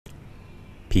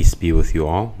Peace be with you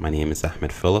all. My name is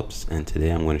Ahmed Phillips, and today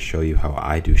I'm going to show you how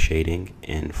I do shading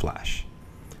in Flash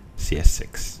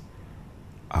CS6.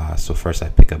 So first I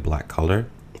pick a black color,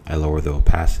 I lower the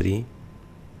opacity.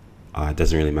 It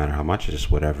doesn't really matter how much, it's just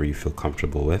whatever you feel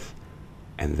comfortable with.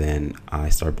 And then I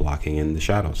start blocking in the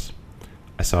shadows.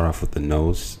 I start off with the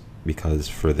nose because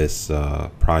for this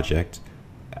project,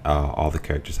 all the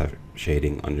characters have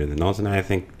shading under the nose, and I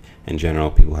think in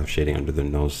general people have shading under their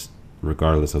nose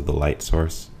regardless of the light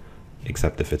source,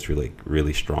 except if it's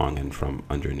really strong and from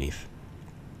underneath.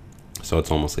 So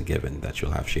it's almost a given that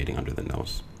you'll have shading under the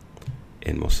nose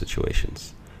in most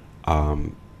situations.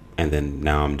 And then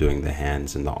now I'm doing the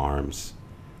hands and the arms.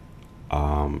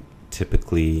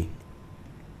 Typically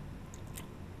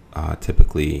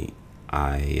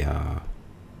I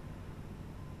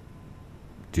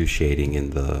do shading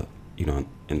in the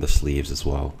sleeves as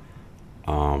well.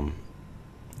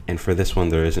 And for this one,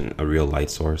 there isn't a real light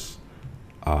source.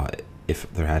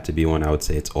 If there had to be one, I would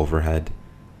say it's overhead,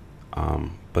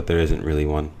 but there isn't really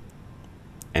one.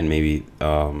 And maybe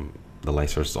the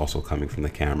light source is also coming from the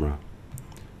camera.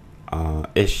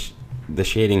 The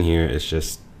shading here is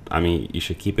just, you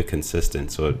should keep it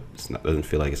consistent so it doesn't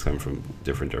feel like it's coming from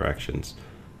different directions.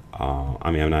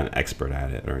 I'm not an expert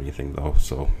at it or anything though,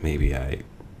 so maybe I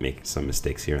make some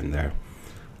mistakes here and there.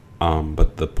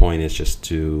 But the point is just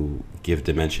to give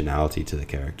dimensionality to the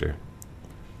character,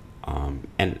 and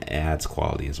it adds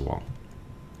quality as well.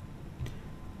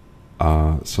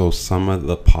 So some of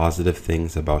the positive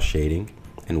things about shading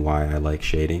and why I like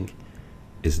shading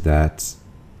is that,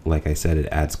 like I said, it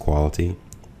adds quality.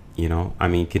 You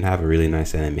can have a really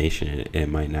nice animation and it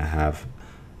might not have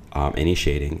any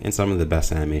shading, and some of the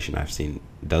best animation I've seen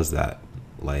does that.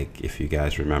 Like if you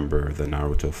guys remember the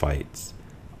Naruto fights,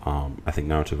 I think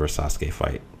Naruto vs Sasuke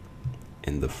fight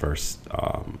in the first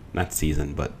not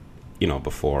season, but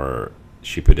before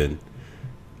Shippuden,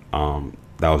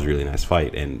 that was a really nice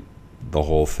fight, and the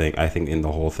whole thing, I think in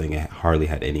the whole thing it hardly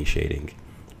had any shading,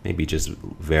 maybe just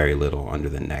very little under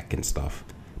the neck and stuff,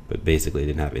 but basically it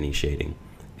didn't have any shading,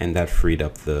 and that freed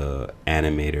up the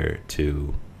animator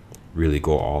to really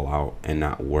go all out and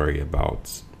not worry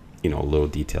about little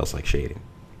details like shading.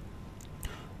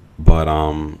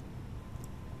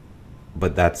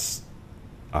 But that's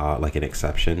like an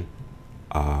exception.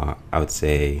 I would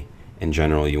say in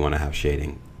general you want to have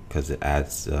shading because it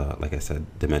adds, like I said,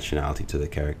 dimensionality to the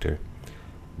character.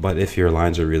 But if your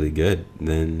lines are really good,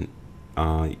 then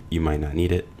you might not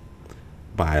need it.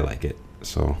 But I like it,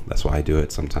 so that's why I do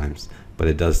it sometimes. But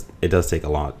it does take a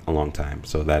long time,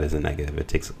 so that is a negative.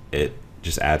 It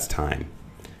just adds time,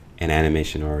 and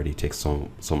animation already takes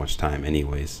so much time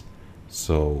anyways.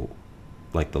 So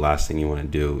like the last thing you want to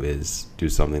do is do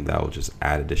something that will just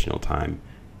add additional time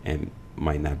and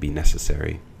might not be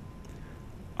necessary.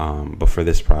 But for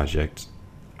this project,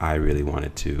 I really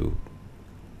wanted to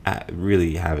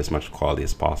really have as much quality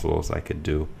as possible as I could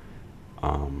do,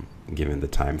 given the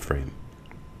time frame.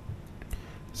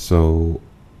 So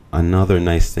another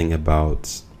nice thing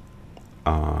about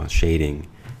shading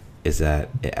is that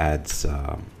it adds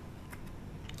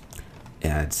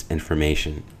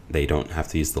information they don't have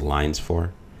to use the lines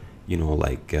for,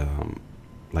 like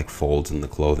folds in the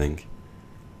clothing.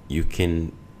 You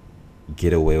can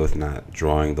get away with not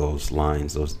drawing those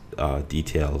lines, those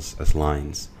details as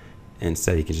lines.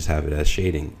 Instead, you can just have it as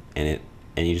shading, and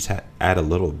you just add a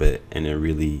little bit, and it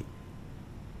really,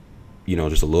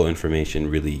 just a little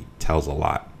information really tells a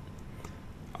lot.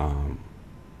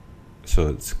 So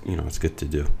it's good to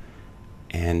do.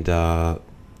 And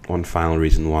one final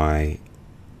reason why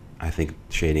I think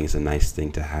shading is a nice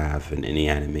thing to have in any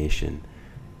animation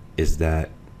is that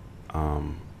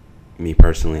me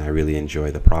personally, I really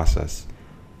enjoy the process.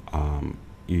 I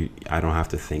don't have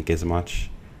to think as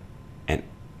much, and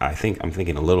I'm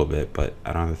thinking a little bit, but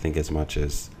I don't have to think as much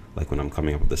as like when I'm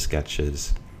coming up with the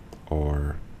sketches,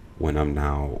 or when I'm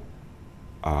now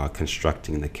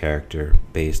constructing the character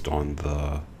based on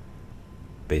the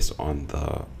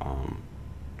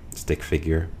stick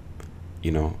figure.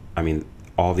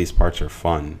 All these parts are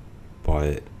fun,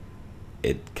 but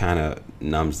it kind of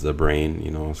numbs the brain.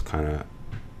 It's kind of,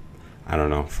 I don't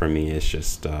know, for me it's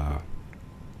just I'm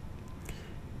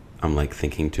like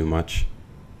thinking too much,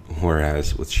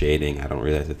 whereas with shading I don't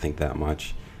really have to think that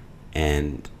much,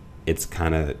 and it's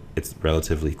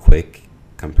relatively quick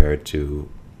compared to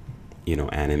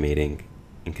animating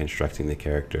and constructing the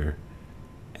character,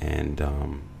 and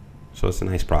so it's a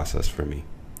nice process for me,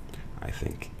 I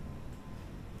think.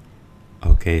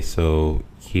 Okay, so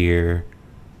here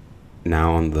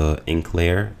now on the ink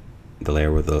layer, the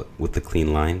layer with the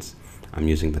clean lines, I'm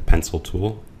using the pencil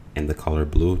tool and the color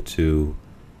blue to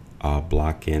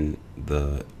block in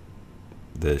the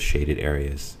shaded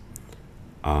areas.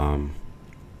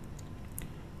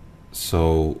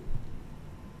 So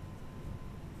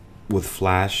with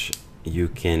Flash,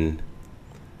 the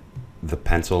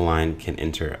pencil line can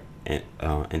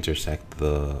intersect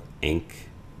the ink,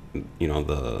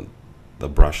 the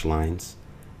brush lines,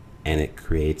 and it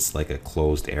creates like a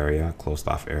closed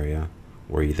off area,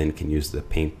 where you then can use the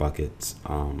paint buckets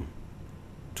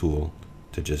tool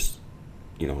to just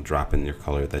drop in your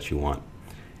color that you want.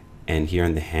 And here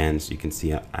in the hands, you can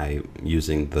see I'm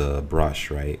using the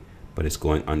brush, right? But it's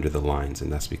going under the lines,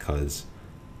 and that's because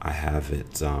I have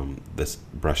it this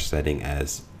brush setting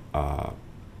as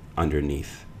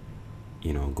underneath,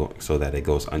 so that it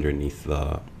goes underneath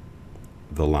the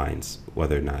lines,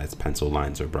 whether or not it's pencil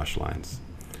lines or brush lines.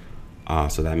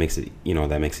 So that makes it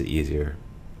easier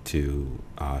to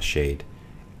shade,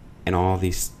 and all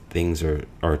these things are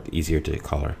easier to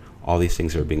color. All these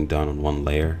things are being done on one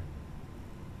layer.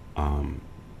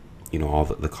 All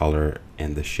the color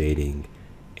and the shading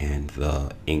and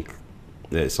the ink,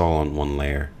 it's all on one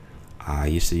layer. I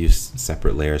used to use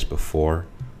separate layers before,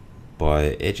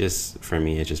 but for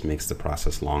me it just makes the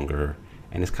process longer,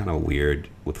 and it's kind of weird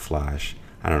with Flash.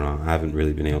 I don't know, I haven't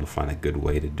really been able to find a good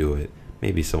way to do it.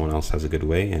 Maybe someone else has a good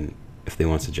way, and if they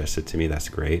want to suggest it to me, that's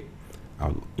great.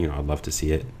 I'd love to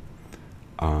see it.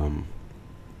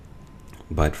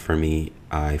 But for me,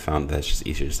 I found that it's just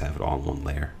easier just to have it all in one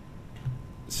layer.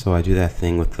 So I do that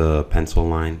thing with the pencil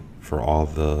line for all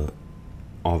the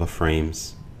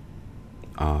frames,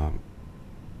 and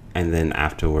then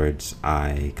afterwards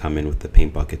I come in with the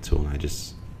paint bucket tool, and I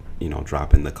just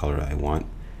drop in the color I want.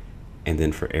 And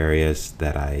then for areas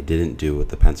that I didn't do with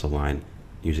the pencil line,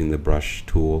 using the brush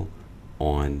tool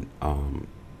on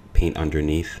paint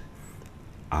underneath,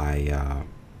 I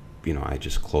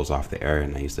just close off the area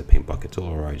and I use the paint bucket tool,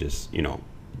 or I just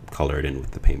color it in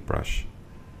with the paintbrush.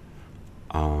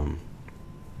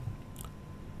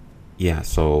 Yeah,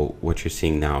 so what you're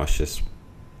seeing now is just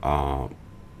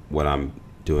what I'm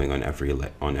doing on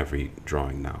every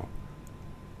drawing now,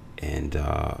 and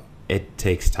it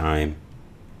takes time,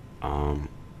 and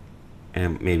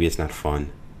maybe it's not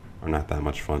fun, or not that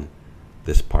much fun,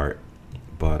 this part,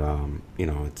 but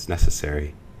it's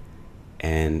necessary,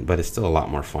 but it's still a lot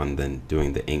more fun than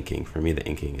doing the inking. For me, the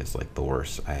inking is like the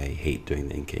worst. I hate doing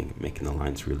the inking, making the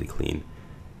lines really clean,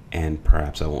 and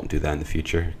perhaps I won't do that in the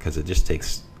future because it just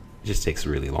takes a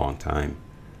really long time,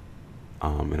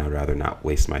 and I'd rather not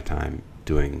waste my time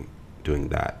doing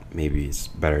that. Maybe it's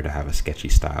better to have a sketchy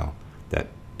style that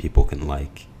people can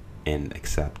like and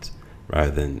accept,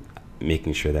 rather than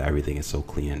making sure that everything is so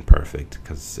clean and perfect,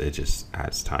 because it just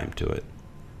adds time to it.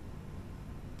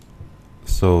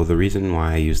 So the reason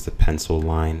why I use the pencil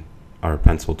line or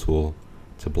pencil tool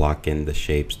to block in the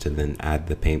shapes to then add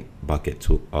the paint bucket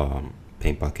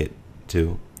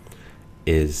to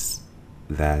is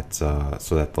that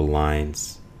so that the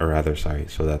lines, or rather, sorry,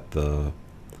 so that the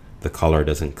color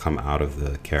doesn't come out of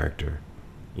the character.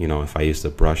 If I use the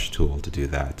brush tool to do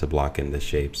that, to block in the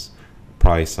shapes,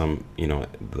 probably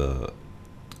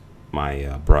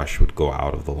my brush would go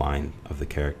out of the line of the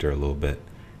character a little bit,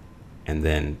 and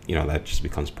then that just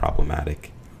becomes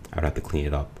problematic. I'd have to clean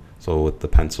it up. So with the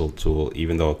pencil tool,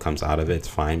 even though it comes out of it, it's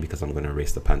fine, because I'm going to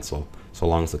erase the pencil. So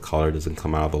long as the color doesn't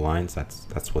come out of the lines,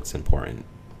 that's what's important.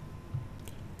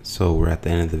 So we're at the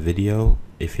end of the video.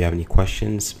 If you have any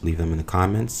questions, leave them in the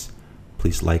comments.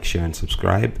 Please like, share, and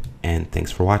subscribe, and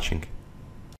thanks for watching.